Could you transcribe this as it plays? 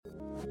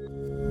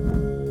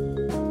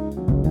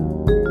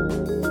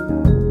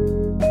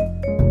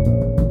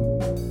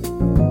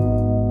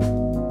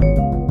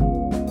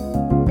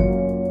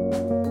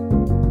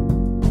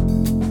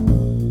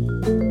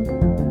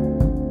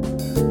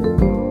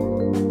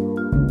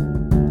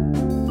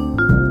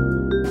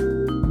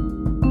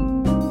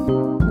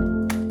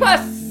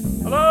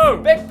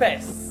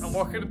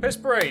Welcome to Piss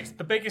Parade,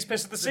 the biggest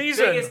piss of the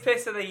season. Biggest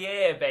piss of the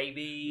year,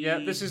 baby. Yeah,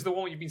 this is the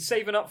one you've been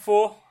saving up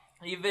for.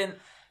 You've been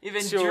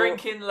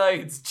drinking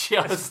loads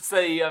just so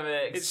you have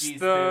an excuse to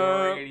do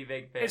a really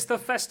big piss. It's the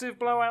festive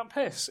blowout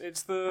piss.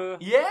 It's the...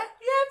 Yeah,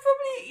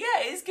 probably.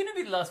 Yeah, it's going to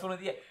be the last one of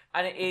the year.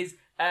 And it is,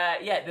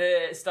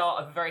 the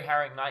start of a very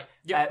harrowing night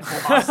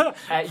for us.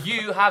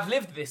 You have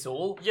lived this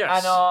all.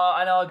 Yes.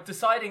 And are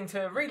deciding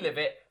to relive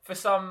it for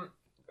some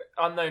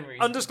unknown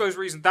reason. Undisclosed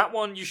reason. That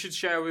one you should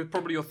share with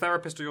probably your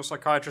therapist or your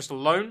psychiatrist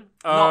alone.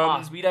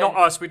 Not us. We don't. Not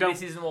us. We don't.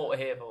 This isn't what we're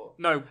here for.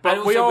 No, but and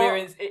also we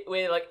are.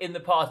 We're like in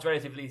the past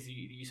relatively,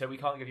 so we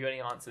can't give you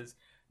any answers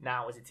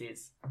now as it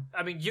is.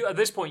 I mean, at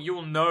this point, you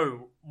will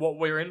know what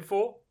we're in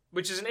for,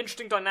 which is an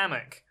interesting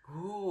dynamic.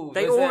 Ooh,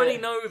 they already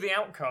know the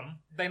outcome.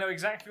 They know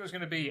exactly what it's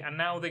going to be, and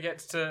now they get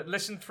to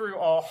listen through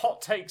our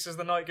hot takes as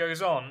the night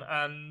goes on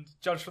and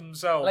judge for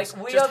themselves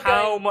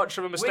how much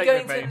of a mistake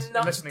they've made in listening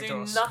to us. We're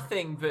going to do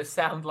nothing but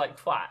sound like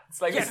twats.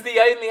 This is the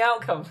only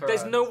outcome for us.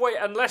 There's no way,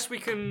 unless we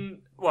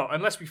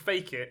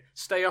fake it,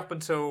 stay up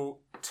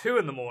until 2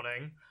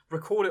 a.m,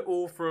 record it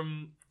all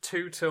from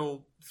 2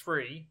 till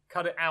 3,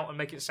 cut it out and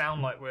make it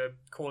sound like we're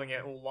calling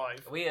it all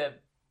live. We are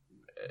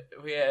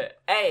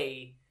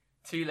A,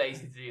 too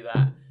lazy to do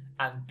that,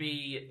 and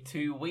B,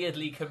 too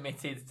weirdly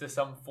committed to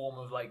some form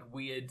of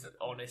weird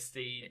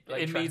honesty,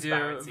 in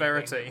media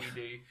verity.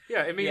 We do.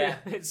 Yeah, in media.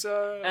 Yeah. It's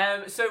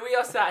So we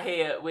are sat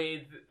here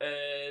with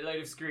a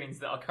load of screens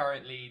that are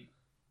currently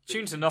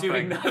tuned to nothing.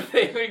 Doing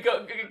nothing. We've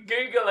got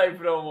Google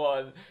open on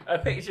one, a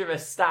picture of a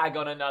stag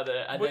on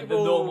another, and then the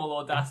normal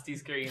Audacity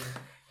screen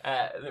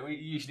that we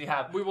usually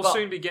have. We will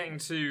soon be getting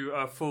to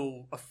a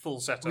full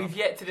setup. We've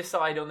yet to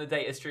decide on the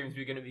data streams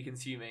we're going to be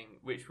consuming,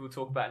 which we'll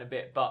talk about in a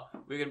bit. But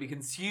we're going to be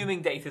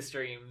consuming data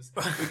streams.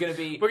 We're going to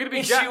be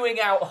issuing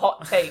out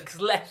hot takes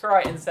left,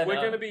 right, and centre. We're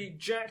going to be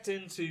jacked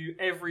into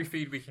every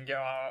feed we can get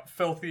our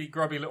filthy,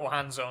 grubby little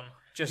hands on.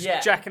 Just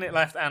jacking it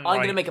left and right. I'm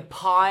going to make a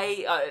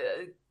pie.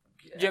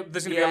 There's going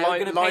to be a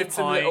live pie.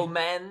 Some little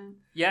men.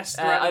 Yes.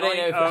 I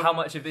don't know how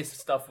much of this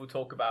stuff we'll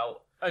talk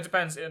about. It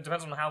depends. It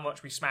depends on how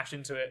much we smash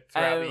into it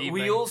throughout the evening.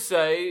 We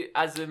also,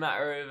 as a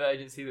matter of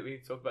urgency that we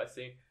can talk about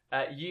soon,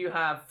 you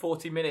have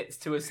 40 minutes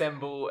to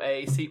assemble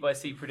a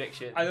seat-by-seat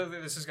prediction. I don't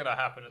think this is going to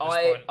happen at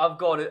this point. I've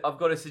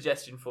got a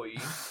suggestion for you.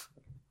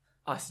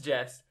 I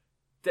suggest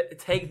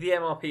take the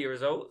MRP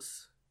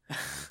results,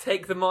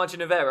 take the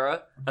margin of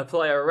error,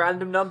 apply a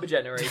random number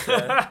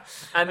generator,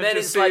 and then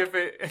it's see if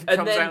it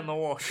comes out in the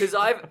wash. Because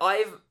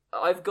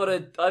I've got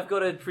a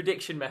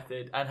prediction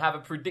method and have a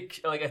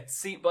prediction a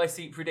seat by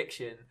seat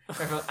prediction,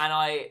 and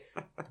I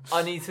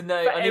need to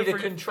know. I need a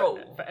control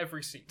for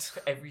every seat.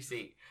 For every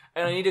seat,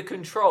 and I need a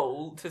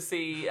control to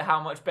see how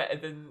much better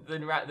than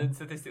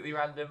statistically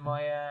random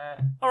my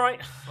my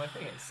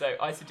thing is. So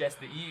I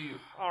suggest that you.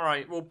 All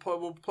right, we'll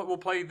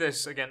play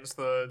this against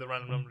the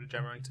random number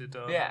generated.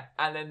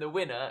 And then the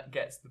winner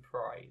gets the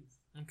prize.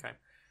 Okay.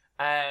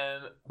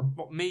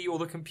 What, me or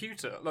the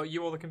computer? Like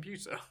you or the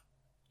computer?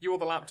 You or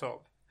the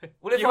laptop?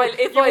 Well, if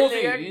I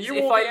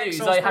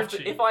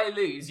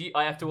lose,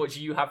 I have to watch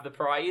you have the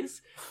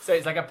prize. So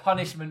it's like a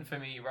punishment for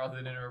me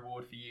rather than a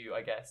reward for you,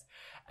 I guess.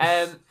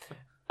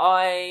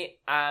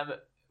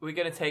 We're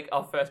going to take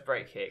our first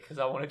break here because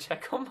I want to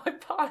check on my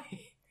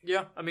pie.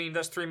 Yeah, I mean,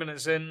 that's 3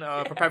 minutes in.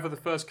 Prepare for the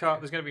first cut.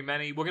 There's going to be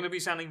many. We're going to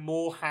be sounding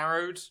more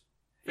harrowed.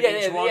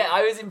 Yeah,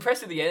 I was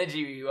impressed with the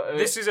energy.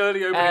 This is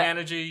early opening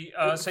energy.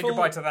 Say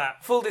goodbye to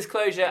that. Full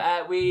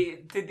disclosure,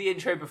 we did the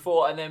intro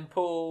before and then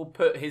Paul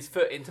put his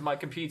foot into my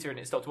computer and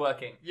it stopped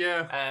working.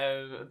 Yeah.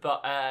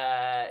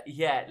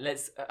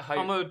 Let's hope.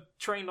 I'm a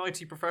trained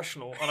IT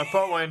professional and I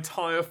put my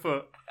entire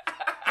foot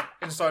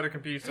inside a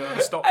computer and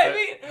stopped it. I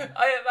mean,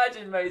 I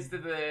imagine most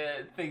of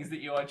the things that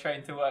you are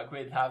trained to work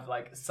with have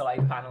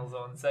side panels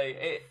on, so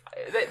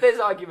there's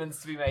arguments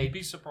to be made. You'd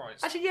be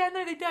surprised. Actually,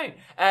 no, they don't.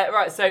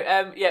 Right,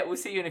 so we'll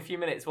see you in a few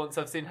minutes once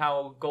I've seen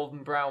how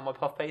golden brown my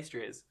puff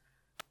pastry is.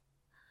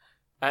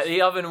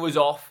 The oven was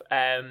off.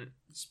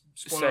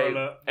 Spoiler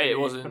alert, it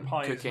wasn't the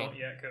pie cooking. Is not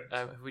yet cooked.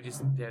 We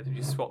just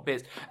swapped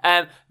beers.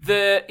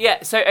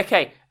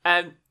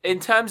 In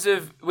terms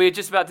of, we're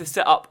just about to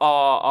set up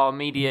our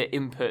media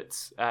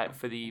inputs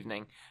for the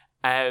evening.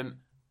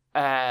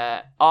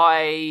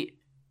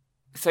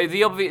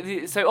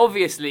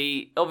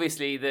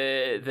 Obviously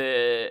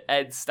the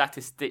Ed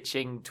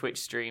statistician Twitch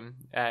stream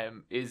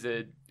is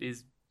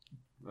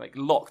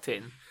locked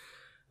in.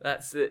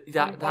 That's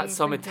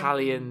some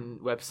Italian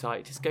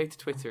website. Just go to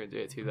Twitter and do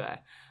it through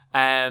there.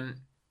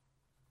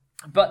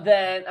 But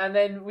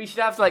then we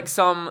should have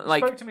some You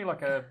spoke to me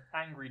like a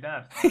angry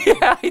dad.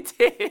 Yeah, I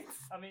did.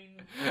 I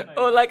mean,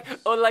 or like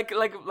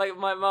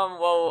my mum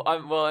while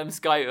I'm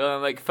Skype,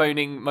 I'm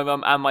phoning my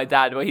mum and my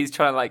dad while he's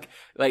trying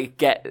to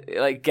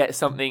get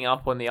something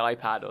up on the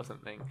iPad or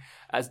something.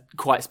 As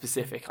quite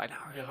specific, I know.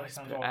 Yeah, that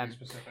sounds oddly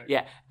specific.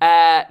 Yeah.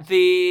 And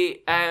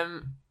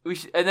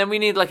then we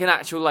need an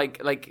actual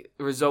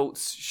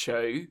results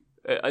show.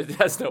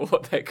 That's not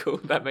what they're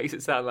called. That makes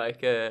it sound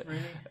like a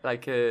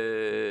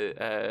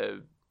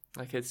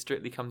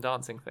Strictly Come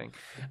Dancing thing.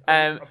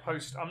 A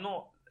post. I'm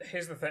not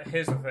Here's the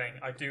thing.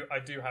 I do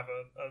have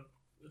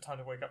a time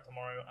to wake up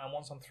tomorrow, and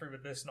once I'm through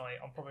with this night,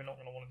 I'm probably not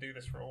going to want to do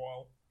this for a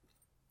while.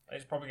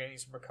 It's probably going to need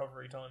some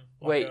recovery time.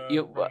 Wait,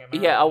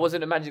 I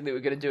wasn't imagining that we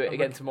were going to do it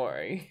again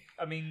tomorrow.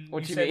 I mean,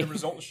 what you do you said mean? the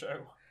results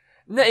show.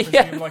 No,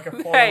 yeah, like a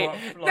follow-up,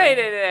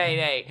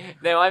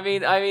 no. I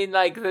mean,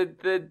 like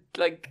the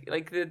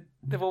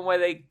one where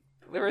the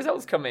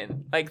results come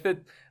in,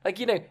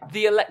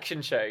 the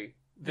election show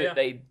that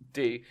they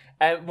do.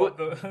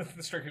 The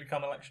Strictly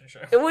Come election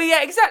show. Well,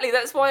 yeah, exactly.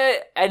 That's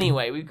why.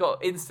 Anyway, we've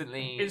got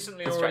instantly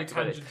already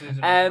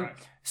tangented.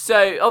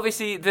 So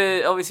obviously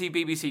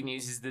BBC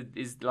News is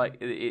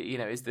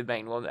the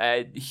main one.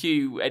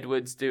 Hugh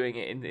Edwards doing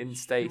it in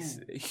Stace.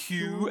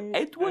 Hugh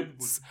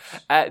Edwards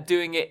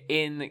doing it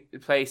in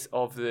place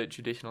of the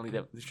traditional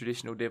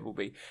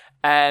Dibbleby.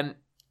 I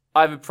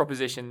have a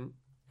proposition.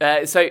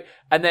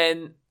 And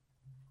then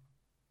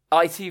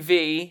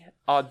ITV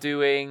are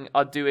doing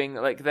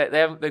like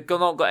they've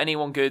not got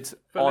anyone good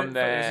on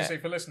there.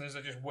 For listeners,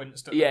 I just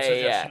winced at the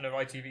suggestion of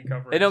ITV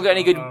coverage. They don't got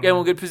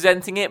anyone good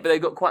presenting it, but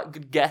they've got quite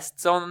good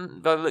guests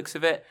on by the looks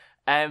of it.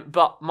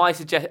 But my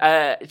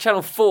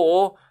Channel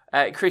 4,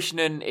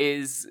 Krishnan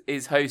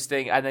is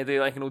hosting, and they do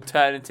like an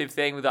alternative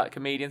thing with like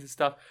comedians and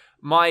stuff.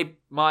 My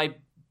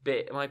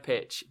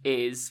pitch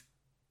is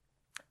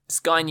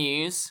Sky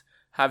News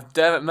have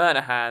Dermot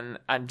Murnahan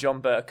and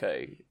John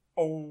Burko.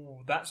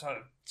 Oh, that's a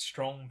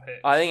strong pitch.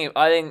 I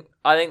think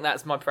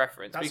that's my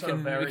preference. That's we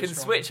can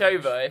switch pitch.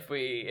 over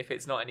if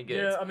it's not any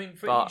good. Yeah, I mean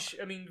for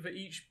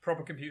each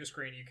proper computer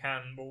screen you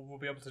can we'll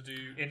be able to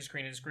do in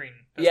screen.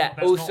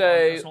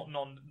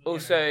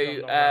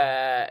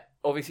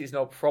 Obviously it's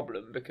not a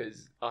problem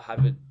because I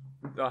have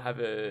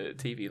a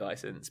TV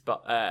license,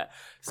 but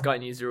Sky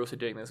News are also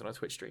doing this on a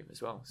Twitch stream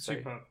as well. So,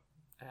 superb.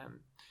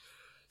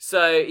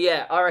 So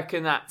yeah, I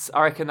reckon that's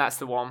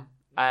the one.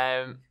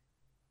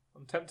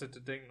 I'm tempted to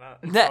ding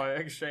that by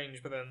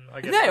exchange, but then I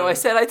guess... No, I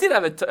said I did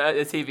have a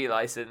TV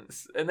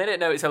license, and they don't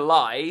know it's a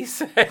lie,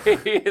 so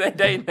they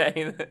don't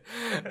know.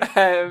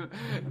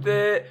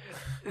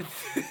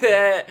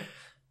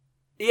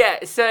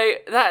 So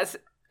that's...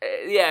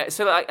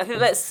 so I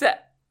think let's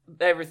set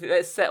everything...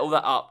 Let's set all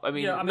that up. I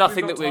mean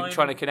nothing that we're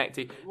trying to connect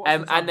to.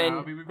 And then...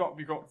 I mean,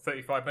 we've got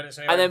 35 minutes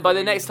anyway. And then by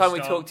the next time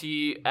we talk to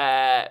you,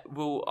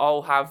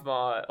 I'll have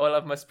my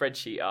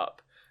spreadsheet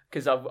up.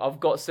 Because I've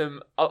got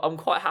some... I'm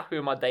quite happy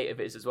with my data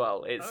viz as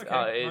well. It's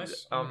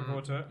nice. I'm looking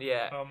forward to it.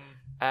 Yeah.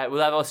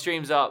 We'll have our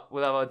streams up.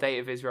 We'll have our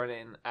data viz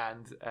running.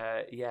 And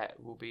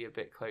we'll be a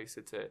bit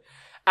closer to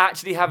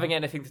actually having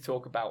anything to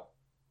talk about.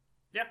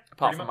 Yeah,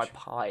 apart from my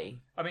pie.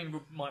 I mean, we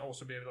might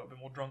also be a little bit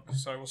more drunk,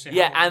 so we'll see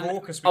how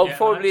raucous we I'll get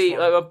probably...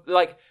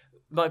 like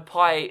my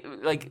pie...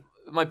 Like...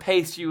 My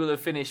pastry will have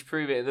finished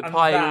proving the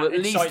pie will at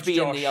least be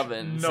in the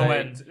oven.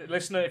 End.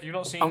 Listener, if you've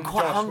not seen Josh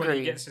hungry. When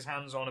he gets his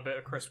hands on a bit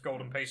of crisp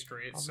golden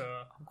pastry,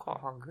 I'm quite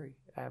hungry.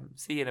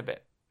 See you in a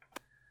bit.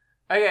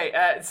 Okay,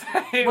 so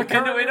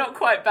we're not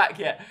quite back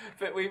yet,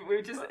 but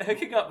we're just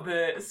hooking up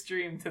the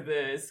stream to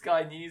the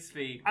Sky News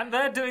feed. And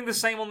they're doing the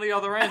same on the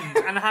other end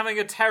and having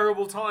a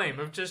terrible time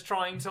of just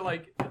trying to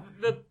like...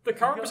 The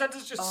current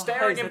presenter's just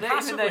staring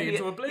impassively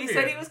into oblivion. He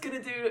said he was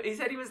going to do... He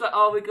said he was like,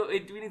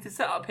 we need to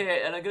set up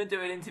here and I'm going to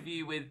do an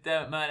interview with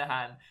Dermot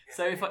Murnahan.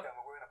 So if I...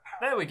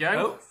 There we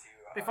go. Oh.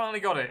 They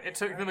finally got it. It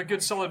took them a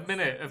good solid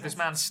minute of this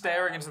man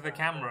staring into the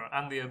camera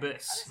and the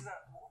abyss.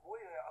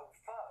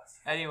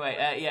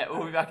 Anyway,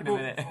 we'll be back in a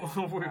minute.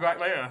 We'll be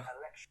back later.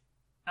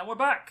 And we're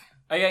back.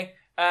 Okay.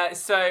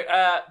 So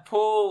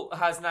Paul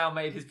has now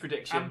made his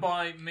prediction. And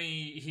by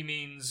me, he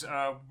means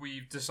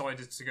we've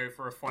decided to go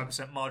for a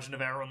 5% margin of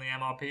error on the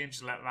MRP and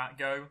just let that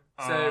go.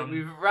 So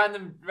we've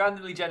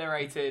randomly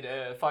generated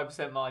a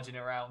 5% margin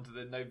around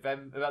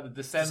the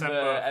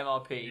December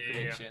MRP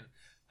prediction.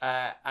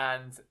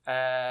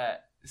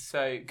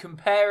 So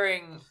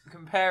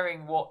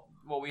comparing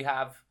what we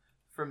have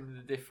from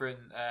the different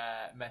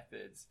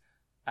methods,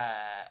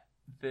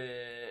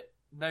 the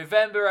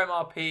November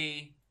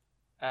MRP.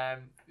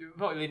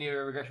 Not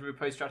linear regression, but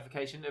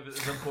post-stratification, as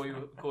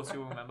of course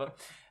you'll remember,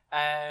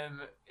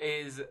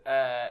 is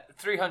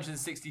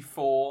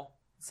 364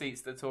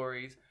 seats, the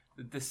Tories.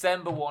 The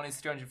December one is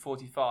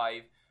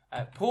 345.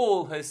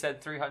 Paul has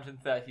said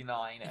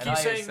 339. You keep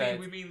saying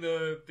we mean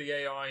the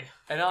AI.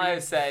 And I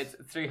have said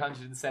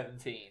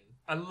 317.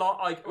 A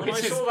lot. When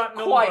I saw that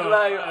number, quite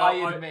low,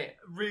 I admit.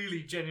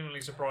 Really genuinely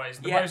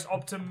surprised. The most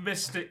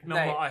optimistic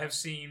number I have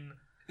seen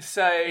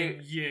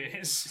in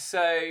years.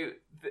 So...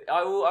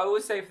 I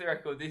will say for the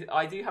record,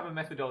 I do have a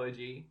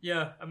methodology.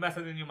 Yeah, a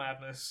method in your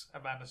madness. A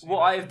madness. What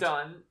I've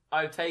done,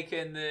 I've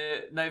taken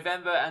the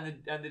November and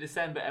the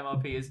December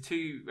MRP as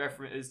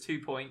 2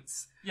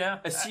 points. Yeah.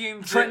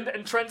 Assumed trended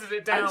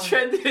it down. And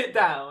trended it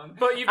down.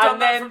 But you've done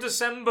that from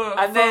December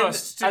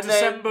 1st to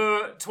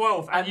December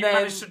 12th, and you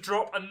managed to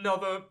drop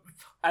another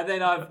And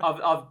then I've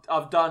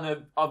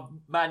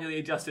manually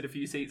adjusted a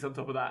few seats on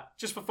top of that.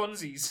 Just for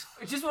funsies.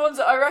 Just ones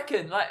that I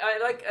reckon.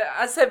 Like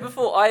as said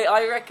before,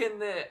 I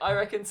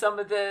reckon some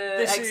of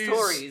the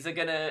ex-Tories are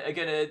gonna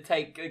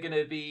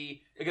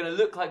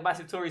look like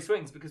massive Tory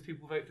swings because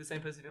people vote for the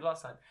same person who did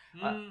last time.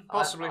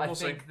 Possibly, I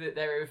think that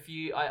there are a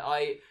few.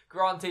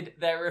 Granted,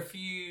 there are a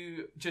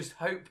few just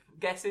hope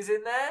guesses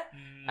in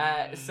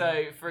there.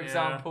 So, for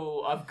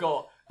example, I've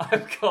got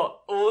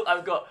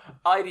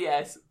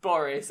IDS,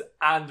 Boris,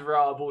 and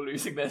Raab all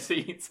losing their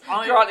seats.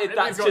 Granted,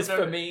 that's just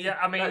for me. Yeah,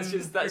 I mean, that's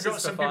we've just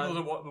got some fun.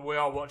 people that we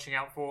are watching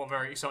out for. I'm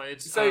very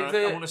excited. So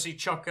I want to see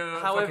Chucker.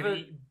 however,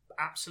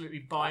 absolutely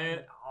buy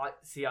it. I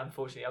see.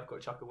 Unfortunately, I've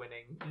got Chucker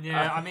winning.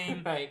 Yeah, I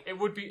mean, it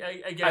would be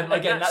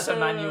again. That's a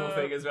manual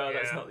thing as well. Yeah.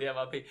 That's not the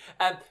MRP.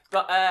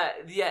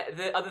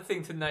 The other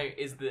thing to note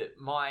is that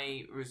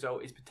my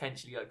result is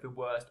potentially like the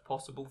worst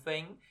possible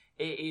thing.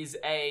 It is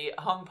a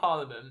hung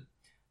parliament.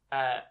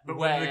 But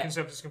where the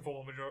Conservatives can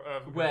form a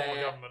government.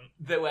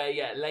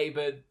 Where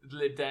Labour,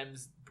 Lib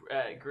Dems,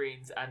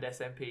 Greens and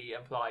SNP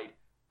implied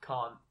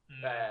can't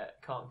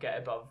get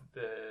above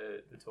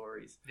the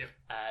Tories. Yep.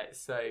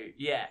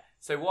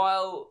 So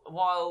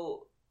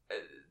while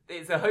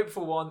it's a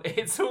hopeful one,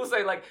 it's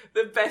also like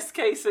the best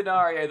case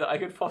scenario that I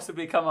could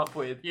possibly come up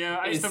with.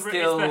 Yeah, it's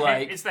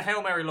the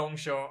Hail Mary long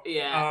shot.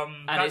 Yeah,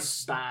 and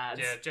it's bad.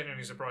 Yeah,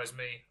 genuinely surprised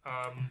me.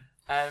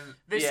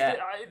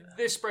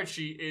 This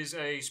spreadsheet is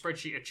a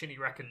spreadsheet of Chinny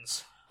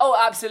reckons. Oh,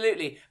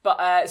 absolutely. But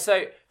I'm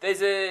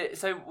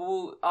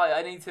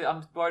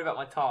worried about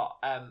my tart,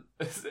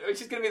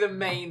 which is going to be the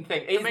main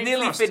thing. It's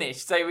nearly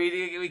finished, so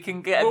we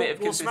can get a bit of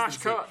consistency. We'll smash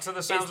cut to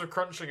the sounds of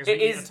crunching as we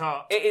eat a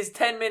tart. It is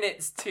 10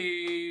 minutes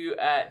to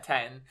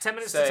 10. 10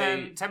 minutes to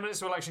 10. 10 minutes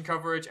to election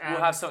coverage, and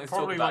we'll have something to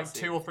probably talk about like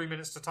 2 or 3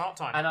 minutes to tart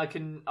time. And I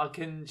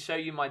can show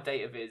you my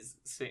data viz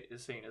soon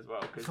as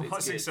well because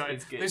it's good.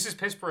 It's good. This is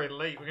piss parade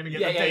late. We're going to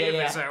get the data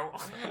viz out.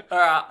 All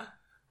right.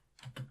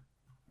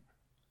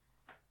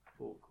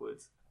 Awkward.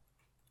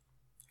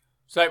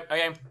 So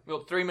again, we've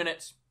got 3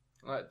 minutes,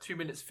 2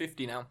 minutes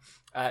 50 now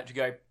to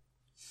go.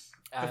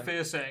 The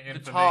fear setting in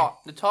for me.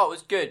 The tart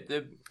was good.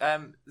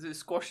 The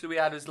squash that we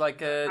had was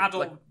like a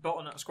adult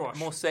butternut squash,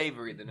 more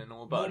savoury than a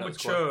normal butternut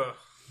squash. More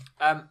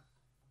mature.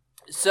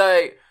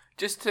 So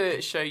just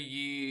to show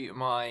you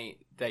my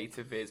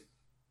data viz,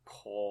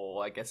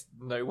 I guess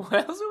no one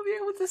else will be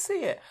able to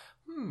see it.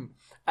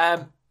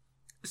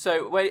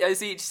 So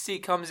as each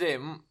seat comes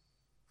in,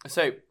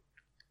 so.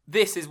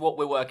 This is what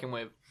we're working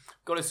with.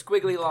 Got a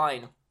squiggly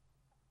line,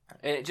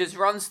 and it just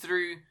runs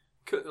through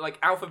like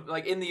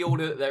in the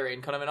order that they're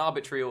in, kind of an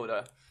arbitrary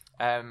order.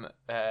 And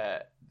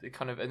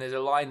there's a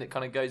line that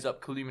kind of goes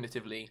up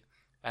columnatively,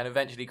 and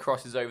eventually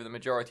crosses over the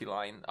majority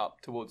line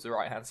up towards the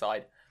right hand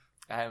side.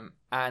 If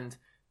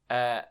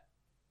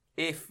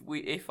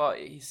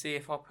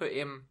I put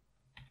in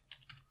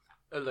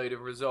a load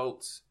of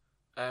results,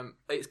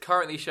 it's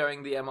currently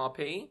showing the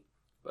MRP,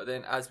 but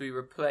then as we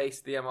replace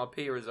the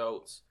MRP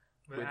results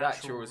with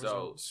actual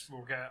results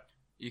we'll get,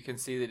 you can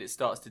see that it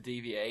starts to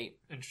deviate.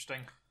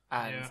 Interesting.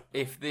 And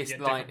if this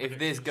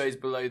goes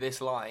below this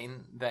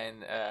line, then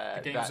the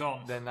game's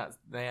on. Then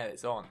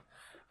it's on.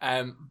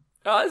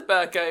 That's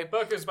Burko.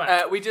 Burko's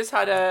back. We've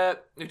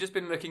just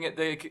been looking at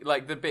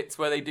the bits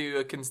where they do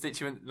a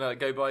constituent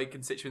go by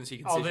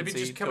constituency. Oh, they've been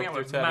just coming up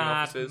with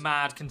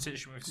mad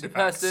constituency. The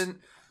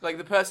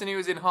person who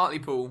was in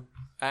Hartlepool,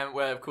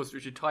 where of course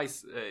Richard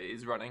Tice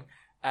is running.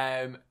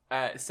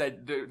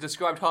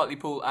 Described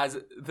Hartlepool as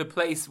the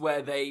place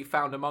where they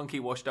found a monkey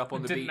washed up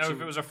on the beach. Didn't know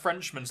if it was a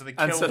Frenchman, so they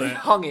killed it. And so they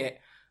hung it.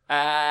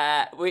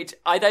 Which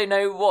I don't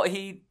know what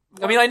he.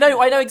 I mean, I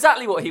know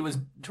exactly what he was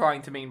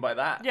trying to mean by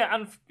that. Yeah,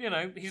 and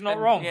he's not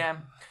wrong. Yeah.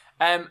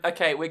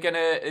 Okay, we've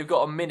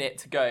got a minute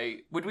to go.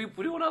 Would we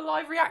want a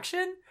live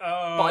reaction? But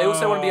I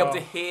also want to be able to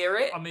hear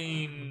it. I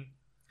mean.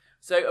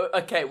 So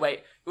okay,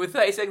 wait. With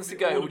 30 seconds to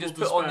go, we'll just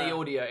put on the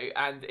audio,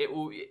 and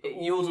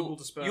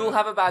you'll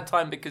have a bad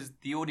time because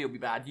the audio will be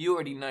bad. You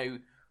already know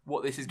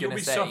what this is going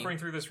to say. You'll be suffering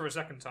through this for a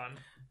second time.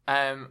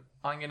 I'm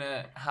going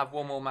to have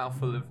one more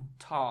mouthful of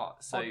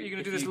tart. So you're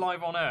going to do this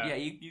live on air? Yeah,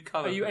 you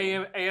cover. Are you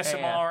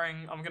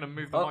ASMRing? I'm going to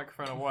move the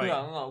microphone away.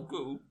 Yeah, oh,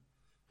 cool.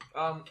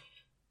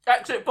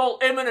 Exit poll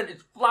imminent.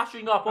 It's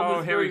flashing up on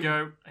the screen.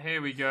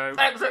 Here we go.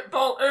 Exit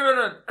poll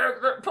imminent.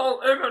 Exit poll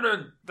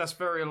imminent. That's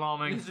very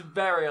alarming. This is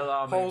very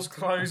alarming. Polls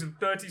close in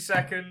 30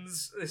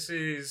 seconds. This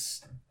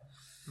is...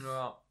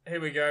 Oh.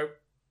 Here we go.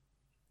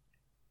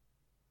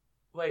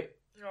 Wait.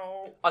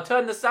 Oh. I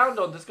turned the sound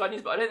on to Sky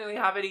News, but I don't think they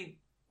have any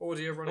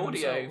audio running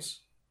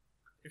themselves.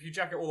 If you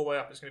jack it all the way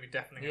up, it's going to be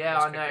deafening. Yeah,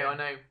 I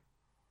know.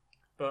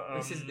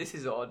 But this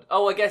is odd.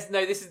 Oh, I guess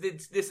no.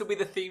 This will be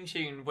the theme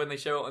tune when they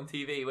show it on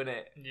TV, won't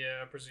it?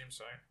 Yeah, I presume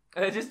so.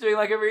 And they're just doing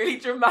like a really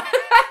dramatic.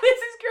 This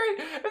is great.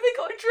 Have they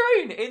got a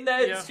drone in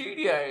their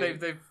studio?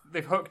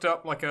 They've hooked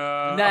up like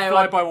a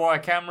fly-by-wire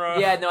camera.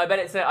 Yeah, no, I bet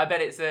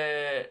it's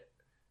a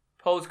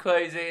polls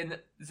closing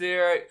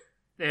 0.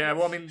 Yeah,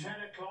 well, I mean,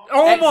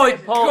 oh my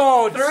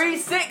god,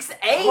 368.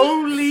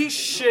 Holy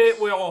shit,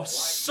 we are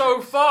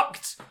so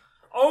fucked.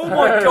 Oh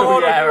my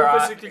god, Yeah, I feel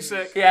right. physically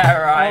sick. Yeah,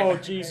 right. Oh,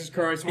 Jesus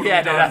Christ. What yeah,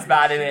 have we no, done? that's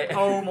bad, isn't it?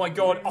 Oh my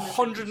god,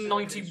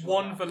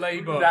 191 for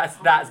Labour. That's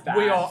bad.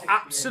 We are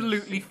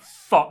absolutely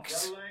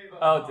fucked.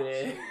 Oh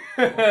dear.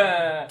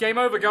 Game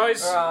over,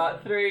 guys. Right,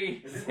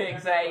 3,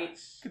 6, 8,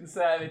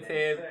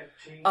 Conservative.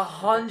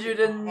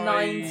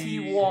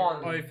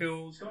 191. I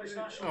feel...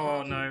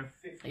 Oh no.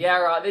 Yeah,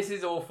 right, this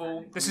is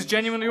awful. This is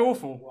genuinely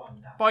awful.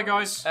 Bye,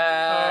 guys. Lib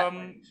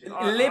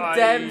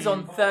Dems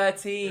on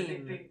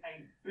 13.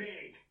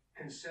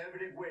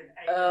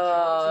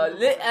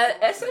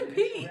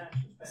 SNP.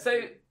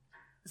 So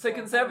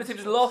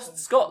Conservatives lost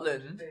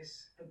Scotland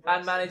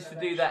and managed to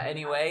do that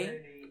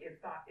anyway.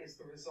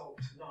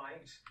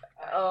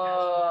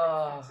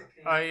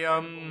 I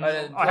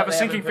have a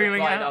sinking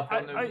feeling.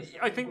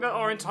 I think that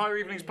our entire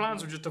evening's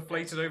plans were just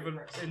deflated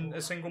over in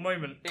a single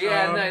moment.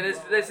 Yeah, no,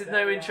 there's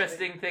no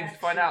interesting things to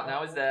find out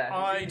now, is there?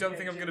 I don't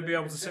think I'm going to be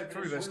able to sit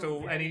through this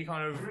till any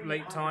kind of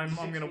late time.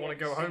 I'm going to want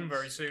to go home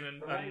very soon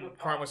and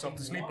cry myself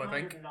to sleep, I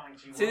think.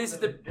 So this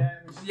is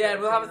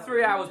we'll have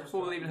 3 hours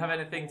before we'll even have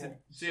anything to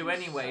do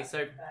anyway,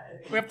 so...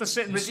 We have to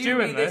sit and stew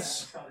in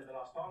this.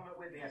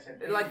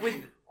 Like,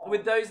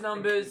 with those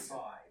numbers...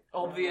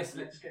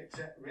 Obviously,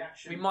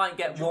 we might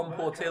get one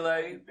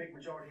Portillo.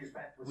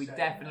 We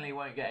definitely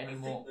won't get any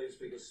more. Those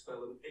figures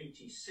spell an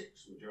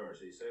 86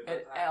 majority. So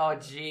oh,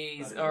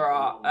 jeez.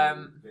 Alright.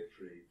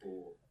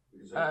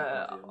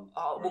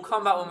 We'll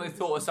come back when we've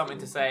thought of something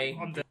to say.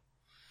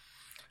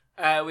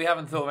 We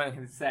haven't thought of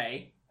anything to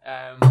say.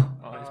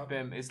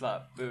 It's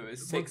like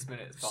 6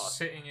 minutes past.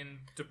 Sitting in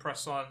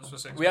depressed silence for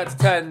 6 minutes. We had to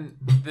turn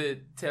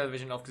the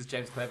television off because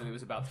James Cleverly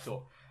was about to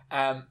talk.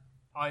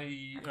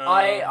 I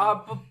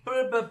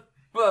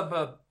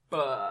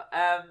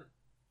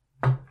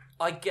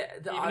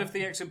get that. Even if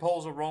the exit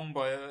polls are wrong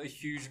by a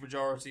huge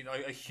majority,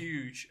 like a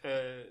huge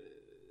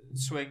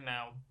swing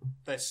now,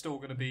 they're still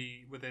going to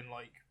be within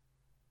like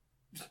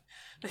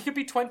they could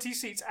be 20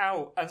 seats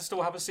out and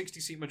still have a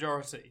 60-seat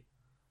majority.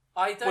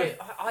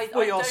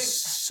 We are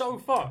so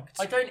fucked.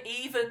 I don't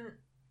even.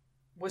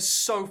 We're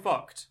so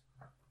fucked.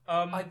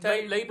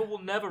 Labour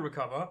will never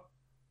recover.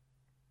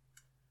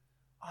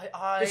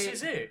 This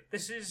is it.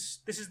 This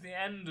is the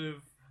end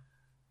of.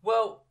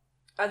 Well,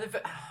 I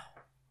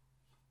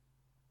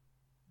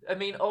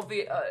mean,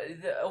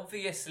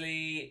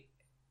 obviously,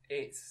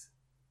 it's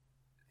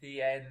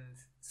the end.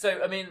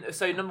 So, I mean,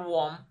 number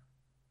one,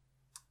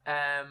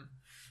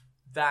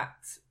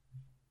 that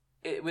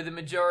with a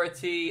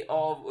majority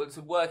of, it's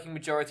a working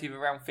majority of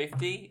around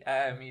 50.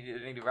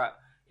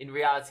 In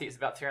reality, it's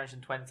about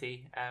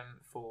 320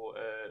 for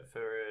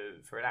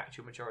an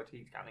actual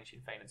majority, counting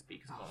Sinn Féin and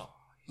speakers and whatnot.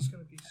 He's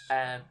going to be.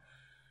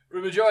 The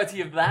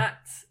majority of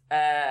that,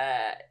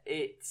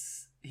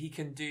 he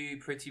can do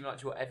pretty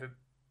much whatever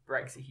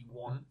Brexit he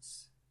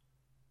wants.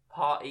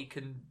 Party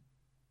can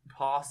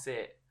pass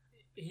it.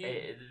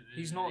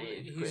 He's not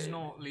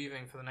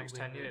leaving for the next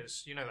 10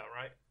 years. You know that,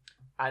 right?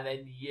 And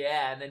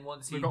then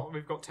once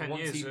we've got 10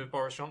 years of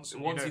Boris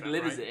Johnson. Once he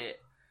delivers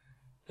it,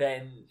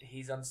 then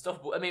he's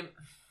unstoppable. I mean,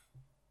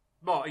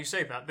 well, you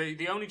say that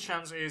the only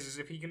chance is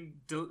if he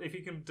can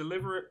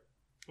deliver it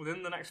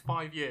within the next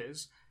 5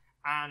 years,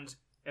 and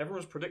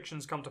everyone's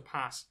predictions come to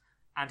pass,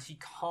 and he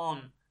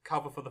can't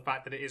cover for the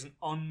fact that it is an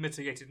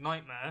unmitigated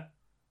nightmare,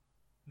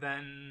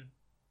 then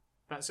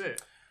that's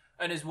it.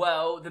 And as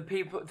well, the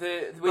people, with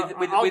the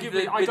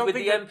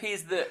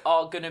MPs that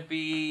are going to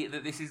be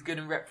that this is going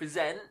to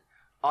represent,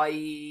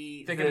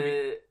 i.e.,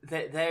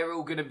 they're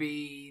all going to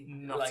be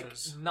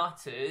nutters.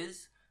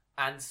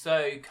 And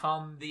so,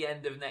 come the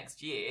end of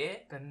next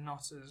year, they're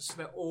nutters.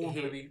 They're all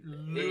going to be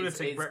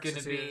lunatic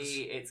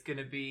Brexiteers. It's going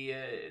to be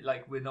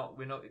like we're not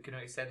going to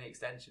extend the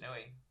extension, are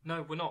we?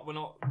 No, we're not.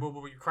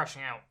 We'll be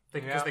crashing out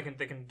because they can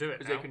do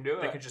it. They can do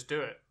it. They can just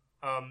do it.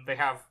 They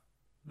have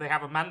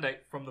a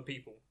mandate from the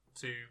people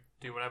to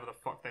do whatever the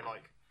fuck they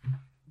like.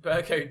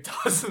 Berko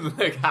doesn't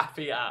look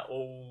happy at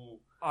all.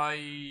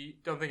 I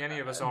don't think any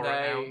of us are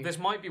right now. This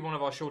might be one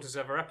of our shortest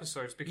ever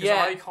episodes because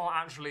I can't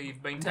actually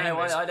maintain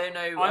this. I don't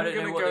know. I don't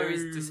know what there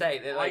is to say.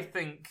 I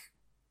think,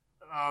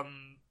 I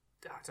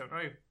don't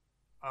know.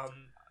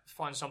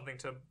 Find something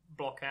to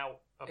block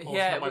out a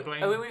portion of my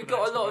brain. I mean, we've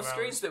got a lot of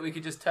screens that we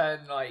could just turn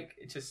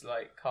just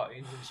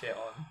cartoons and shit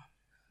on.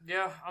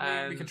 Yeah,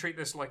 I mean, we can treat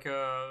this like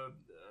a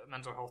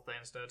mental health day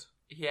instead.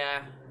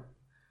 Yeah.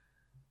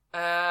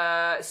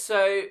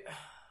 So.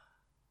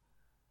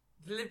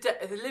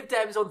 The Lib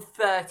Dems on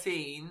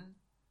 13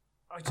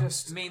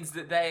 means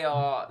that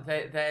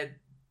they're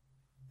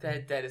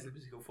dead as a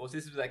political force.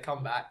 This was their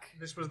comeback.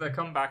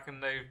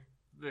 And they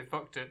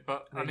fucked it.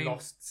 But they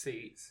lost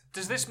seats.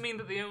 Does this mean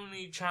that the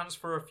only chance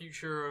for a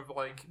future of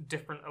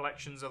different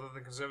elections other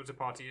than Conservative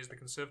Party is the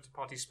Conservative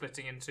Party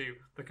splitting into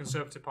the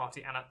Conservative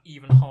Party and an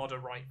even harder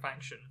right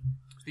faction?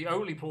 It's the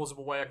only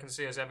plausible way I can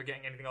see us ever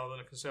getting anything other than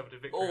a Conservative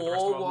victory for the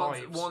rest of our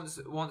lives.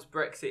 Once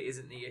Brexit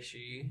isn't the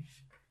issue.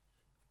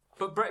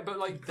 But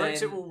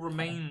Brexit will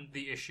remain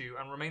the issue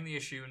and remain the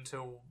issue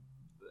until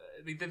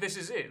this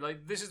is it.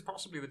 This is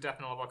possibly the death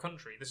knell of our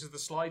country. This is the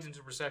slide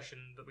into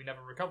recession that we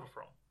never recover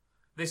from.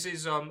 This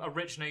is a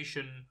rich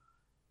nation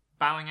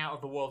bowing out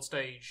of the world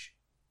stage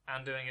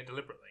and doing it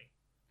deliberately.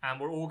 And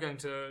we're all going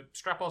to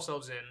strap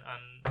ourselves in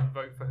and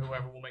vote for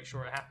whoever will make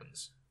sure it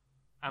happens.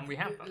 And we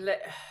have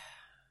that.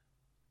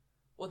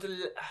 What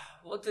the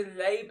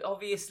Labour...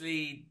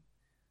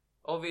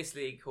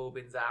 Obviously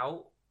Corbyn's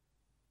out,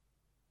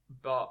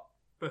 but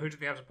who do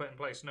they have to put in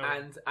place? No.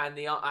 And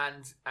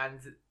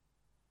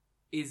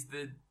is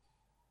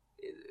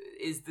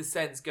the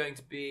sense going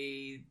to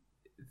be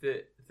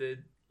that the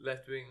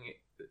left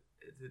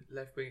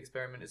wing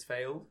experiment has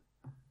failed?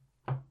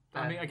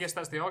 I mean, I guess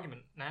that's the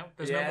argument now.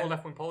 There's no more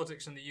left wing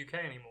politics in the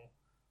UK anymore.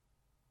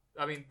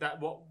 I mean,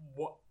 that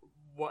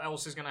what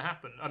else is going to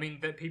happen? I mean,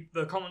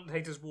 the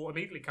commentators will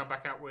immediately come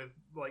back out with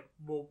like,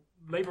 well,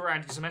 Labour are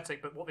anti-Semitic,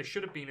 but what they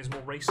should have been is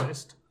more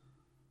racist.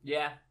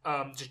 Yeah.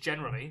 Just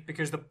generally,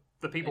 because the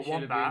people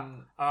want that.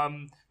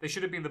 They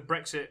should have been the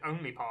Brexit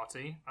only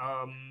party,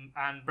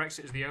 and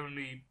Brexit is the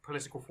only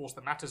political force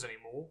that matters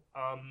anymore.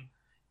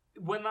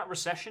 When that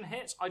recession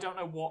hits, I don't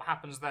know what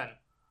happens then.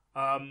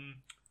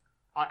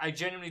 I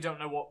genuinely don't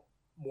know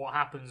what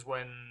happens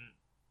when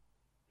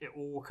it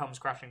all comes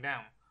crashing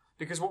down.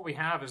 Because what we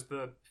have is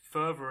the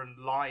fervour and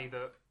lie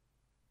that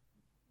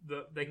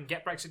they can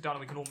get Brexit done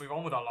and we can all move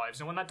on with our lives.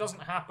 And when that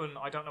doesn't happen,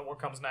 I don't know what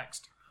comes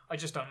next. I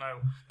just don't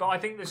know. But I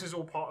think this is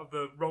all part of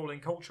the rolling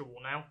culture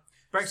war now.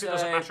 Brexit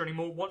doesn't matter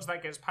anymore. Once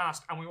that gets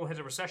passed and we all hit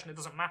a recession, it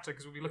doesn't matter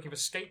because we'll be looking for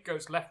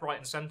scapegoats left, right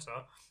and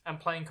centre and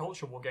playing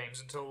culture war games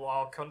until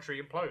our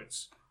country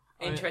implodes.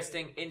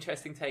 Interesting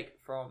take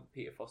from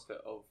Peter Foster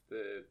of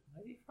the...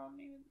 Where's he from?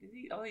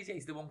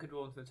 He's the one good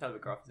one from the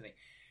Telegraph, isn't he?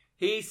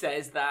 He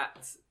says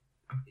that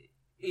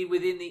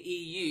within the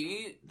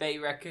EU, they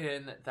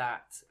reckon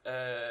that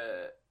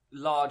a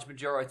large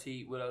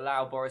majority will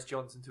allow Boris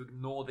Johnson to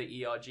ignore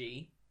the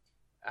ERG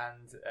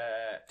and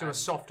do a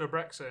softer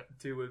Brexit.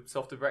 Do a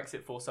softer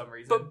Brexit for some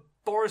reason. But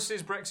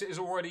Boris's Brexit is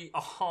already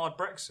a hard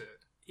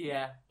Brexit.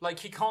 Yeah. Like,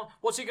 he can't...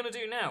 What's he going to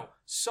do now?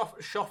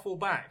 Shuffle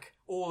back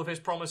all of his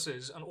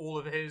promises and all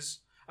of his...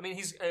 I mean,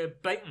 he's a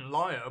blatant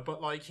liar,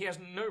 but, like, he has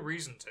no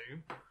reason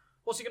to.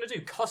 What's he going to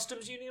do?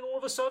 Customs union all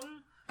of a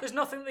sudden? There's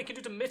nothing they can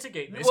do to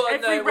mitigate this.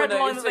 Every red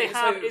line that they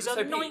have is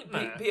a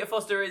nightmare. Peter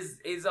Foster is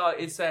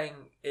saying,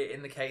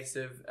 in the case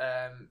of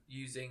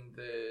using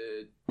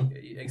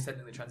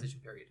extending the transition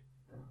period.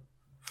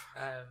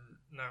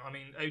 No, I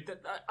mean,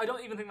 I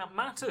don't even think that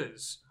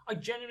matters. I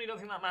genuinely don't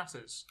think that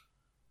matters.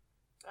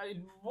 I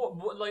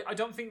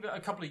don't think that a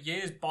couple of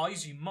years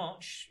buys you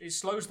much. It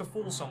slows the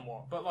fall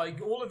somewhat, but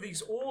like all of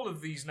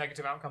these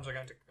negative outcomes are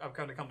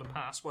going to come to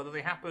pass, whether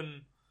they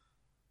happen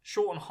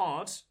short and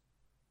hard,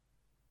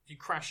 if you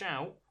crash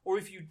out, or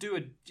if you do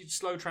a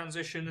slow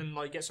transition and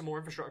like get some more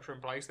infrastructure in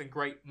place. Then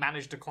great,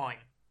 managed decline.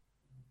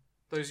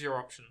 Those are your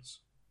options.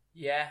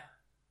 Yeah,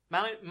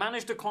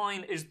 managed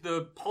decline is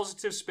the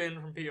positive spin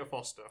from Peter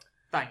Foster.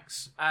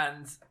 Thanks.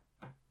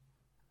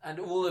 And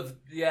all of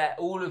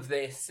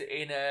this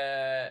in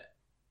a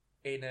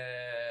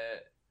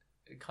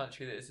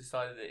country that has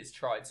decided that it's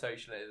tried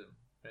socialism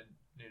and it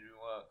didn't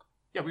work.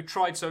 Yeah, we've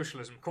tried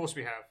socialism. Of course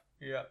we have.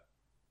 Yeah.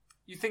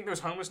 You think those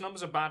homeless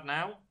numbers are bad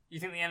now? You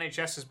think the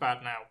NHS is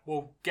bad now?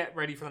 Well, get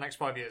ready for the next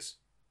 5 years.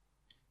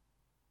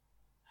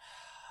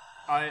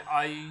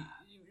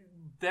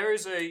 There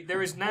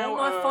is now. All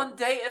my fun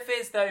data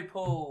viz though,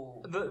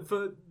 Paul.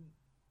 For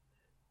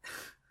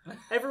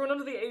everyone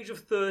under the age of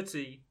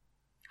 30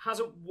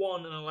 hasn't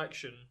won an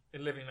election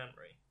in living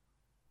memory.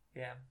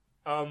 Yeah.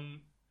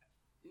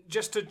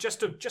 Just to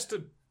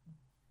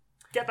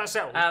get that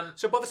settled.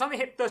 So by the time they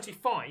hit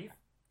 35,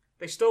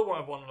 they still won't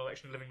have won an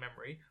election in living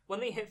memory. When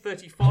they hit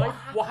 35,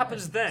 what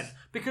happens then?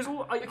 Because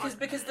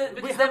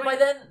then by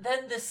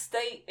then the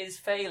state is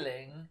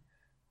failing,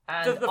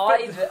 and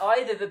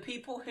either the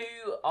people who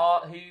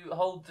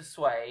hold the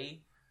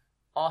sway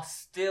are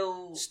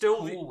still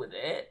cool with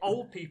it.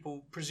 Old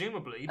people,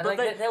 presumably, and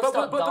they'll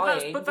start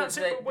dying. But that's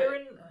it.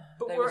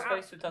 They were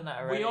supposed to have done that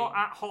already. We are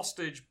at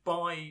hostage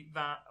by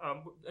that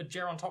a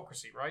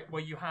gerontocracy, right?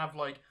 Where you have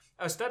like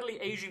a steadily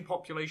aging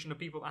population of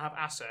people that have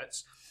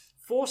assets,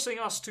 forcing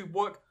us to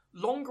work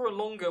longer and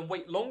longer and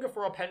wait longer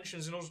for our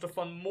pensions in order to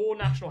fund more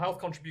national health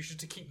contributions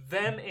to keep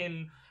them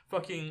in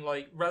fucking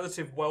like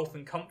relative wealth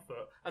and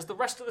comfort, as the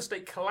rest of the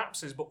state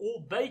collapses, but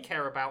all they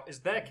care about is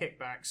their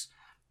kickbacks,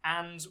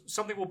 and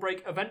something will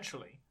break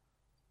eventually.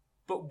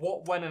 But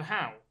what, when, and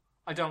how?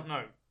 I don't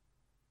know.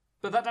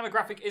 But that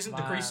demographic isn't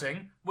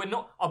decreasing. We're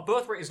not. Our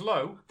birth rate is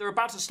low. They're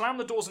about to slam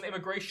the doors on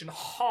immigration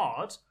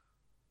hard.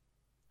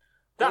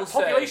 That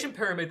population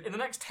pyramid in the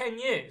next 10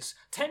 years.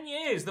 10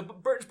 years, the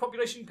British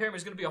population pyramid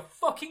is going to be a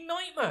fucking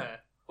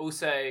nightmare.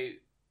 Also,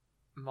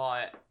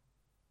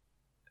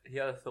 the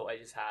other thought I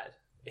just had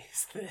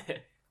is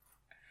that,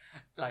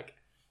 like,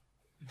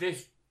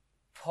 this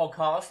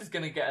podcast is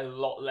going to get a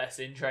lot less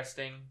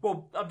interesting.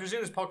 Well, I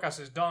presume this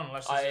podcast is done,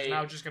 unless this is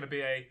now just going to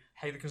be a,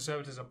 hey, the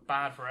Conservatives are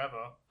bad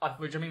forever.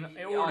 Which, I mean,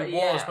 it already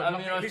was, but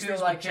at least things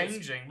are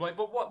changing. Like,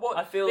 but what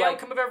I feel the like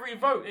outcome of every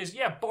vote is,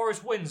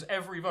 Boris wins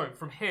every vote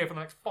from here for the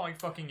next 5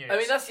 fucking years. I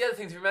mean, that's the other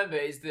thing to remember,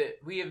 is that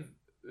we have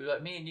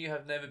like me and you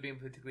have never been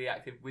particularly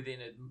active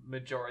within a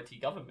majority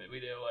government. We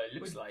know what it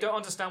looks like. Don't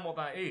understand what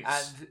that is.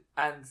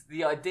 And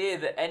the idea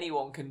that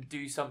anyone can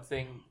do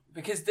something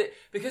because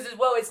as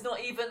well, it's not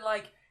even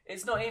like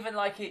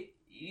it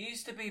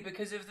used to be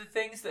because of the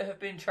things that have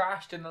been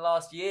trashed in the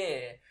last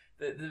year.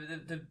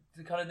 The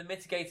kind of the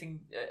mitigating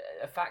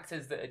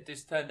factors that had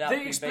just turned out.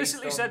 They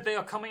explicitly said they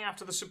are coming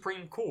after the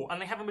Supreme Court,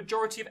 and they have a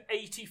majority of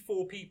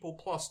 84 people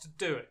plus to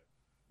do it.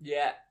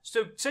 Yeah.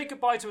 So say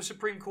goodbye to a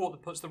Supreme Court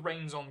that puts the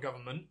reins on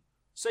government.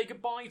 Say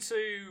goodbye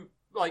to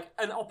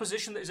an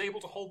opposition that is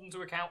able to hold them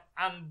to account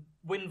and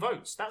win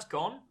votes. That's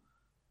gone.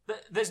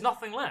 There's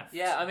nothing left.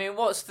 Yeah, I mean,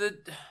 what's the...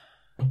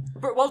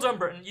 But well done,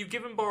 Britain. You've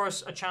given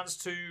Boris a chance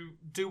to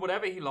do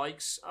whatever he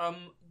likes.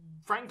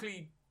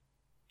 Frankly,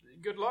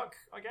 good luck,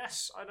 I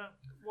guess. I don't...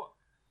 What?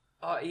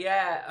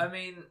 Yeah, I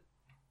mean...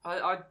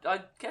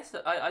 I guess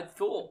that I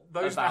thought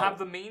those that have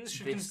the means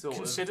should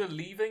consider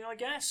leaving, I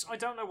guess. I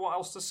don't know what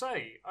else to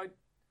say.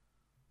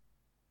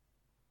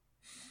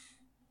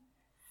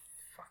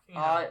 Fucking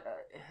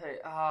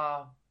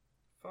hell.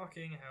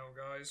 Fucking hell,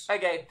 guys.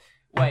 Okay,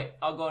 wait,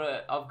 I've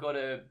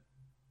gotta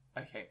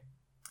okay.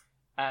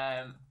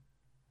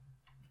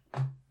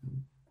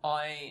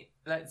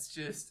 Let's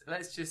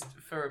just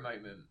for a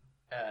moment,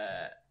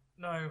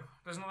 no,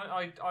 there's nothing.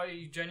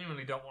 I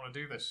genuinely don't want to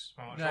do this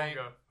for much No,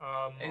 longer.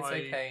 it's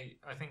okay.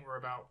 I think we're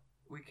about.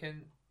 We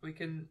can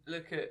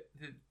look at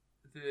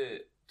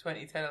the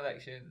 2010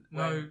 election.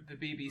 No. When the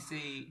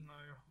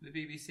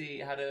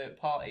BBC had a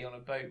party on a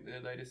boat with a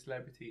load of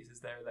celebrities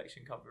as their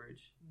election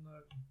coverage.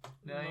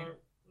 No,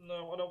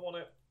 I don't want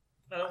it.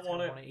 I don't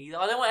want it either.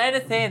 I don't want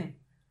anything.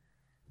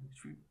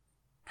 Should we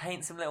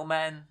paint some little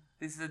men?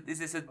 Is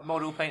this a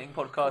model painting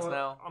podcast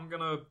now? I'm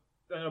gonna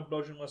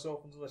bludgeon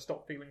myself until I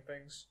stop feeling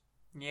things.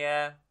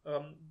 Yeah.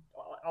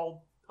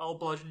 I'll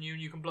bludgeon you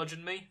and you can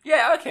bludgeon me.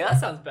 Yeah, okay, that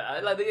sounds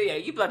better. Like, yeah,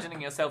 you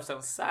bludgeoning yourself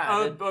sounds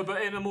sad. But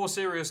in a more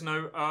serious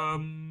note,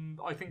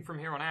 I think from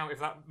here on out, if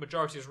that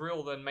majority is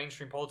real, then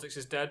mainstream politics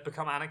is dead.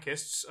 Become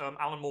anarchists.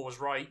 Alan Moore was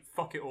right.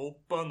 Fuck it all.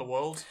 Burn the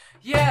world.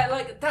 Yeah,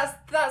 like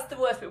that's the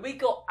worst bit. We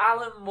got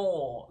Alan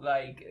Moore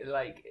like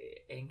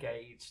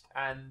engaged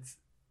and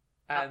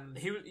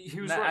he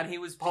was right. And he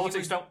was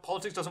politics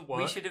doesn't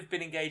work. We should have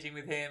been engaging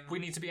with him. We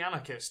need to be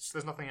anarchists.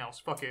 There's nothing else.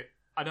 Fuck it.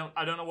 I don't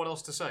know what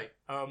else to say.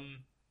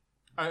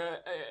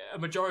 A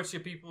majority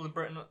of people in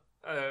Britain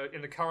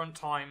in the current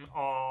time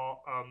are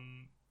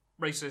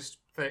racist,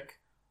 thick,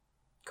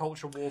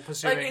 culture war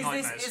pursuing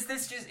nightmares. Is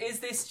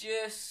this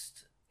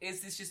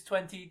just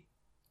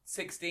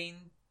 2016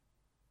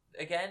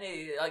 again?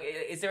 Like,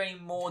 is there any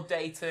more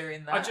data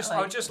in that?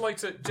 I'd just like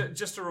to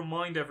just to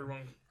remind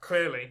everyone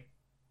clearly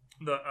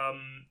that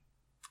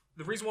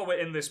the reason why we're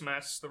in this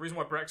mess, the reason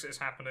why Brexit is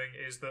happening,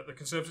 is that the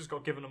Conservatives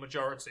got given a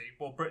majority.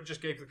 Well, Britain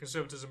just gave the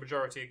Conservatives a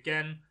majority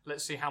again.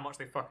 Let's see how much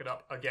they fuck it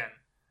up again.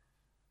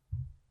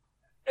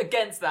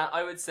 Against that,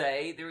 I would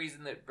say the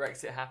reason that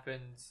Brexit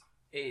happened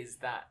is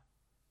that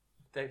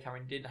David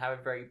Cameron didn't have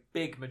a very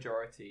big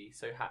majority,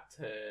 so had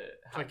to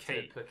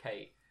placate.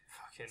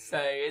 So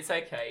it's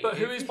okay. But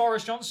who is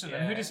Boris Johnson,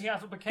 and who does he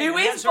have to placate? Who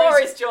is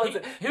Boris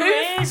Johnson? Who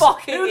the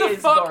fuck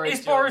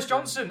is Boris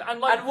Johnson? And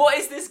what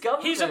is this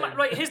government?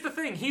 Here's the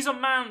thing. He's a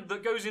man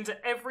that goes into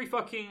every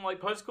fucking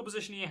political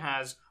position he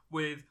has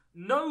with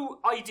no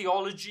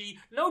ideology,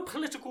 no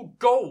political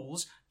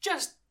goals,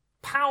 just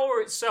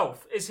power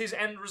itself is his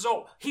end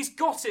result. He's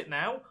got it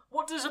now.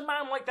 What does a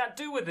man like that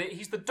do with it?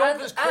 He's the dog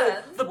that's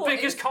called the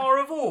biggest car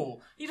of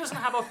all. He doesn't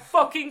have a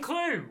fucking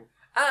clue.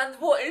 And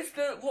what is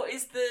the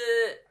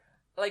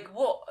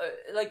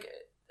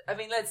I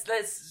mean,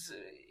 let's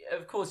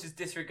of course just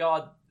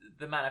disregard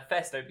the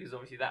manifesto, because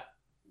obviously that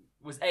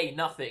was A,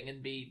 nothing,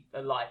 and B,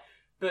 a lie.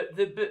 But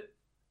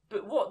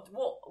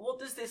what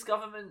does this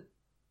government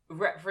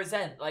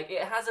represent? Like,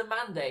 it has a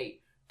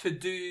mandate to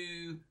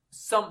do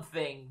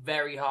something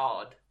very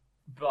hard,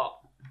 but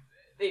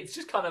it's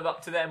just kind of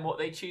up to them what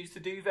they choose to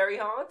do very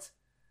hard.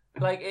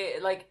 I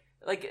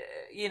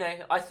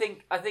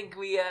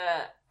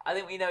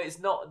think we know it's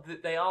not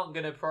that they aren't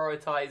going to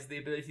prioritise the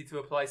ability to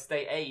apply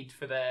state aid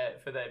for their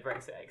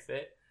Brexit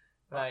exit.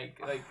 I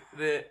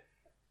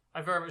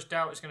very much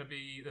doubt it's going to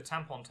be the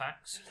tampon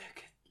tax.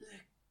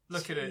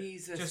 Look at it.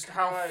 Just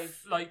Christ.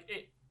 how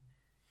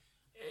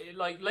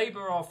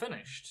Labour are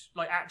finished,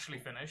 actually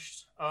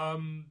finished.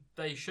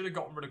 They should have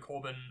gotten rid of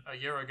Corbyn a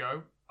year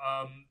ago.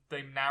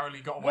 They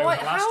narrowly got away with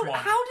the last one.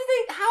 How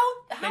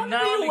do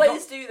we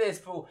always do this,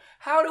 Paul?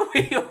 How do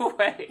we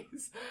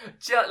always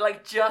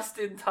just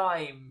in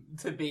time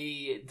to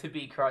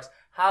be crushed?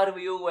 How do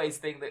we always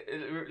think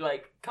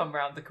that come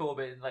round to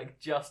Corbyn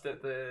just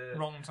at the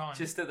wrong time,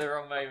 just at the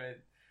wrong moment?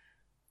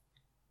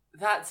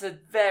 That's a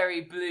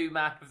very blue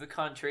map of the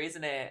country,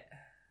 isn't it?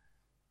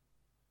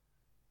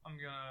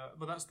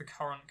 But that's the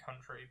current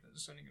country.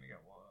 That's only gonna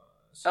get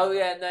worse. Oh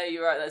yeah, no,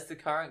 you're right. That's the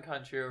current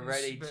country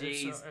already.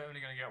 Jeez, it's only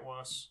gonna get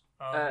worse.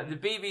 The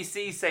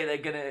BBC say they're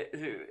gonna.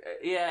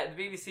 The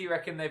BBC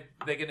reckon they're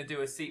gonna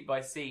do a seat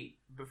by seat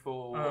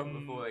before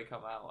they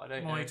come out. I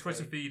don't know. My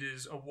Twitter feed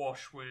is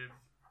awash with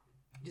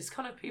just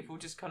kind of people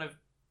just kind of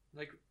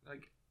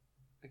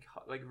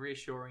like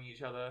reassuring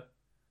each other.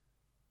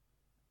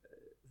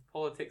 The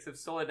politics of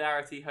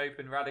solidarity, hope,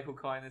 and radical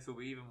kindness will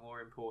be even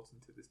more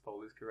important if this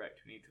poll is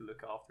correct. We need to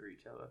look after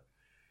each other.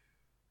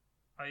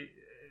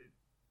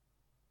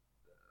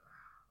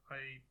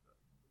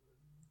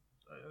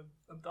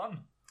 I'm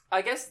done.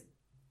 I guess.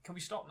 Can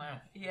we stop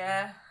now?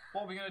 Yeah.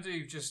 What are we going to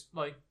do? Just,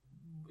 like,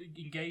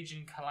 engage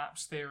in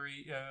collapse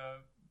theory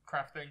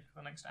crafting for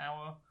the next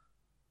hour?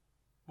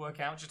 Work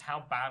out just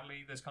how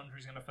badly this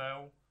country's going to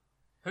fail?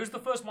 Who's the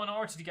first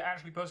minority to get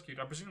actually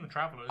persecuted? I presume the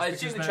Travellers. I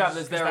assume the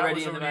Travellers, they're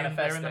already in the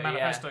manifesto. They're in the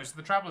manifesto, yeah. so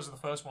the Travellers are the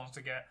first ones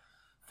to get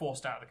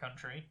forced out of the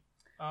country.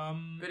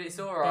 But it's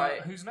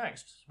alright. Who's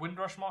next?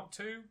 Windrush Mark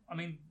 2? I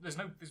mean, there's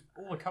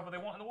all the cover they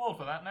want in the world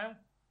for that now.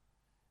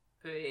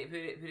 But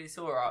it's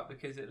alright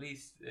because at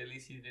least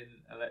you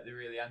didn't elect the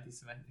really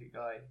anti-Semitic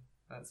guy.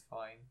 That's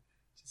fine.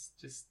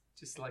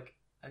 Just like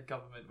a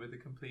government with a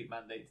complete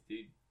mandate to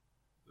do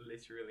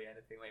literally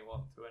anything they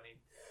want to any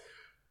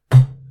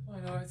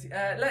minority.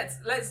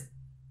 Let's.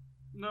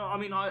 No, I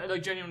mean, I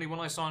genuinely, when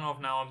I sign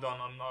off now, I'm done.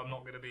 I'm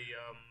not going to be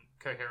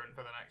coherent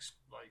for the next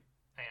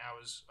 8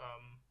 hours.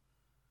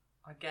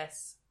 I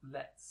guess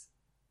let's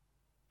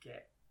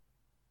get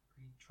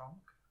pretty drunk.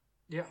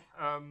 Yeah,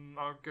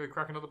 I'll go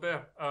crack another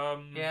beer.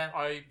 Yeah.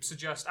 I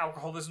suggest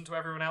alcoholism to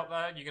everyone out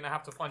there. You're going to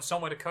have to find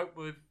some way to cope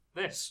with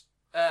this.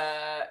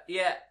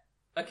 Yeah.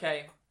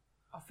 Okay.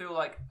 I feel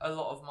like a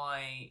lot of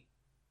my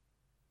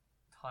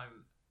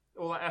time,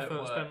 all that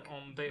effort spent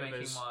on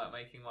database,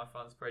 making my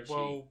fun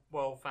spreadsheet,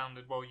 well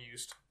founded, well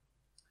used.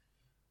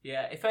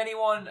 Yeah, if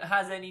anyone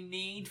has any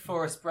need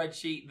for a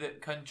spreadsheet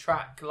that can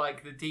track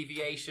like the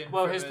deviation.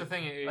 Well, here's the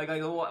thing. Like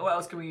what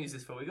else can we use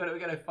this for? We got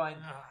to find.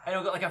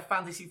 Anyone got like a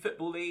fantasy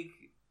football league?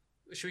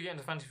 Should we get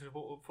into fantasy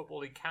football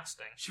league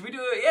casting? Should we do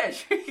it? Yeah,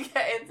 should we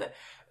get into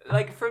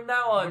like from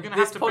now on?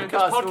 This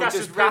podcast will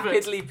just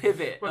rapidly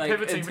pivot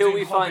until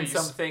we find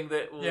something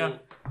that will. Yeah.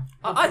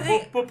 I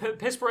think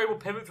Piss Parade will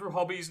pivot through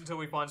hobbies until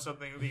we find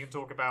something that we can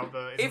talk about.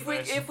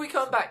 If we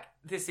come back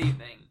this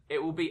evening,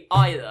 it will be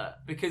either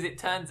because it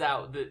turns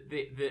out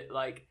that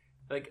like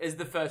as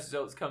the first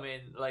results come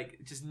in, like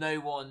just no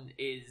one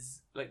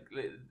is like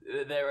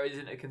there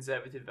isn't a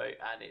Conservative vote,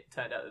 and it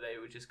turned out that they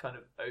were just kind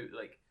of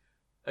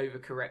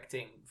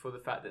overcorrecting for the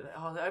fact that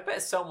I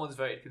bet someone's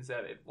voted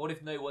Conservative. What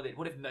if no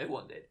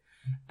one did?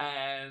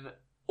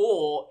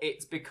 Or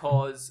it's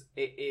because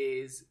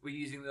we're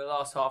using the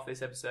last half of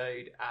this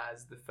episode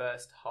as the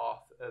first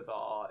half of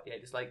our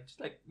just like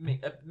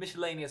a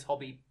miscellaneous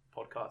hobby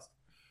podcast.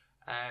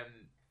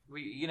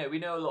 We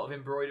know a lot of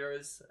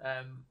embroiderers.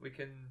 We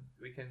can.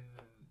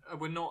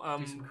 We're not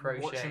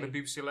watching the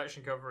BBC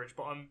election coverage,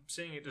 but I'm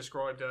seeing it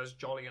described as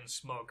jolly and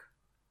smug.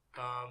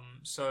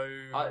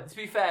 To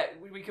be fair,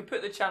 we could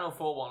put the Channel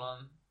 4 one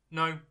on.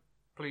 No,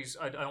 please,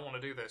 I don't want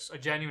to do this. I'm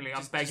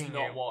begging you.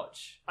 Not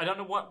watch. I don't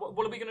know what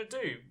are we going to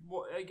do?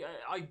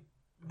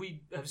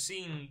 We have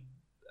seen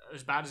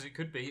as bad as it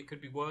could be. It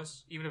could be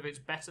worse. Even if it's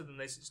better than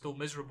this, it's still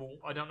miserable.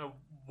 I don't know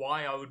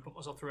why I would put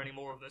myself through any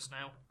more of this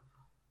now.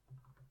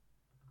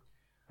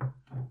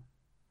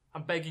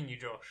 I'm begging you,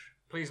 Josh.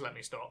 Please let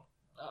me stop.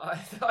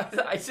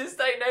 I just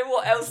don't know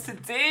what else to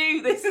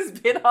do. This has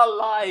been our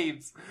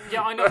lives.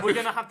 Yeah, I know. We're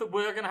gonna have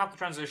to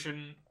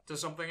transition to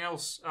something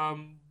else.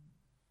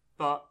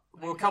 But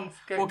we'll come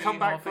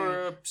back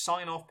for a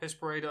sign off Piss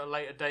Parade at a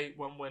later date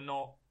when we're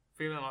not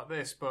feeling like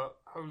this. But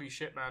holy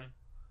shit, man!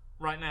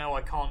 Right now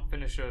I can't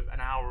finish an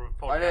hour of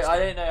podcasting. I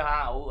don't know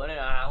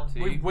how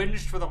to. We've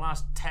whinged for the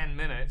last 10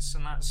 minutes,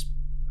 and that's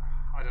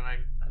I don't know.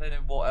 I don't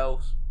know what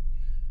else.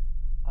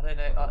 I don't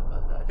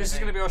know. This is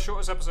going to be our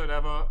shortest episode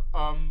ever.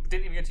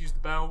 Didn't even get to use the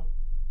bell.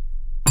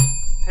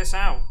 Piss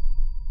out.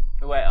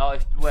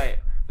 Wait.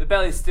 The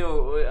bell is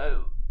still.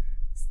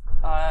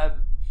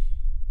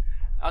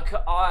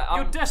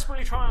 You're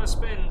desperately trying to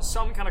spin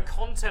some kind of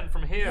content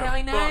from here. Yeah,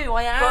 I know.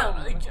 I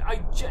am.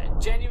 But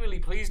genuinely,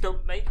 please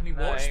don't make me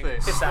watch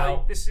this. Piss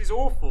out. This is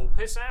awful.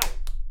 Piss out.